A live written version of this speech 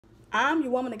I'm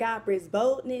your woman of God, Britt's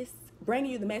Boldness,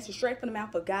 bringing you the message straight from the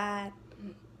mouth of God.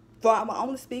 For I will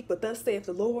only speak what thus saith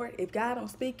the Lord. If God don't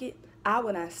speak it, I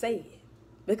will not say it.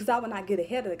 Because I will not get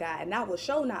ahead of the God, and I will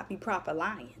show not be prophet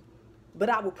lying. But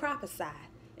I will prophesy,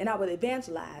 and I will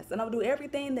evangelize, and I will do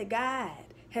everything that God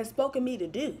has spoken me to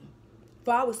do.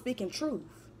 For I will speak in truth.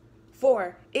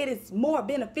 For it is more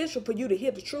beneficial for you to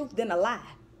hear the truth than a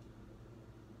lie.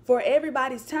 For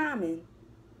everybody's timing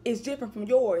is different from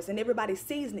yours, and everybody's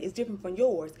season is different from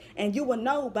yours. And you will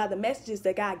know by the messages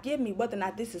that God give me whether or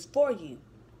not this is for you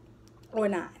or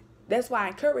not. That's why I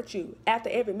encourage you after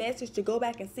every message to go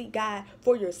back and seek God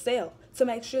for yourself to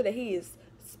make sure that he is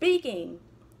speaking,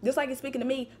 just like he's speaking to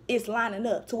me, it's lining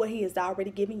up to what he has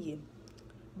already given you.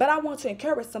 But I want to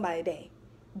encourage somebody today.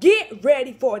 Get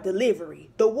ready for delivery.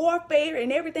 The warfare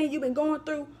and everything you've been going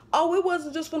through, oh, it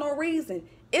wasn't just for no reason.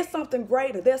 It's something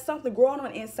greater. There's something growing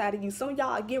on inside of you. Some of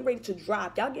y'all are getting ready to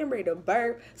drop. Y'all getting ready to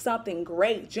birth something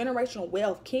great. Generational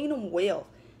wealth, kingdom wealth.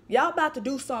 Y'all about to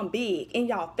do something big in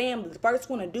y'all families. First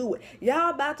want to do it.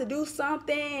 Y'all about to do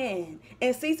something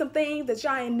and see some things that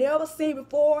y'all ain't never seen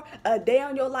before a day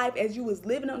on your life as you was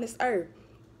living on this earth.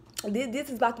 This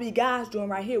is about to be God's doing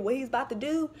right here, what he's about to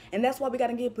do. And that's why we got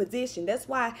to get in position. That's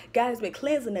why God has been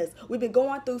cleansing us. We've been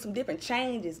going through some different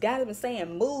changes. God has been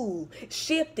saying move,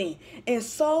 shifting, and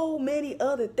so many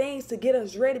other things to get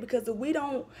us ready. Because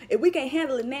if we can't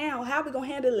handle it now, how are we going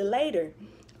to handle it later?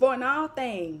 For in all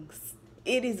things,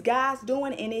 it is God's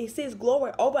doing, and it's his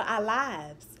glory over our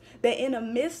lives. That in the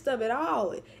midst of it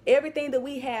all, everything that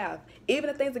we have, even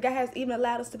the things that God has even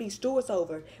allowed us to be stewards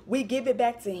over, we give it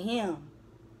back to him.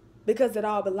 Because it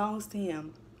all belongs to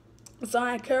him. So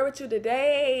I encourage you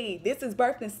today. This is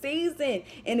birthing season.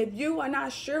 And if you are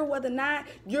not sure whether or not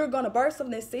you're going to birth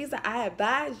something this season, I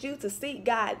advise you to seek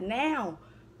God now.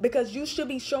 Because you should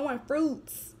be showing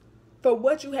fruits for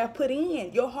what you have put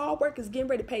in. Your hard work is getting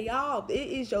ready to pay off. It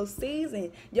is your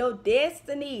season. Your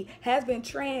destiny has been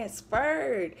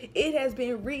transferred. It has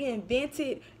been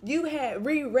reinvented. You have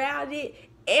rerouted.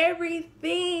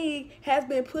 Everything has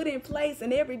been put in place,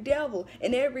 and every devil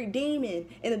and every demon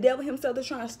and the devil himself is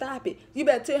trying to stop it. You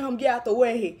better tell him get out the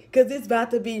way, because it's about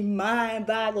to be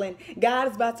mind-boggling. God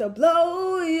is about to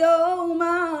blow your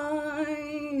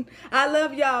mind. I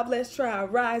love y'all. Let's try.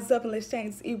 Rise up and let's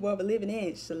change this evil world we're living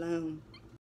in. Shalom.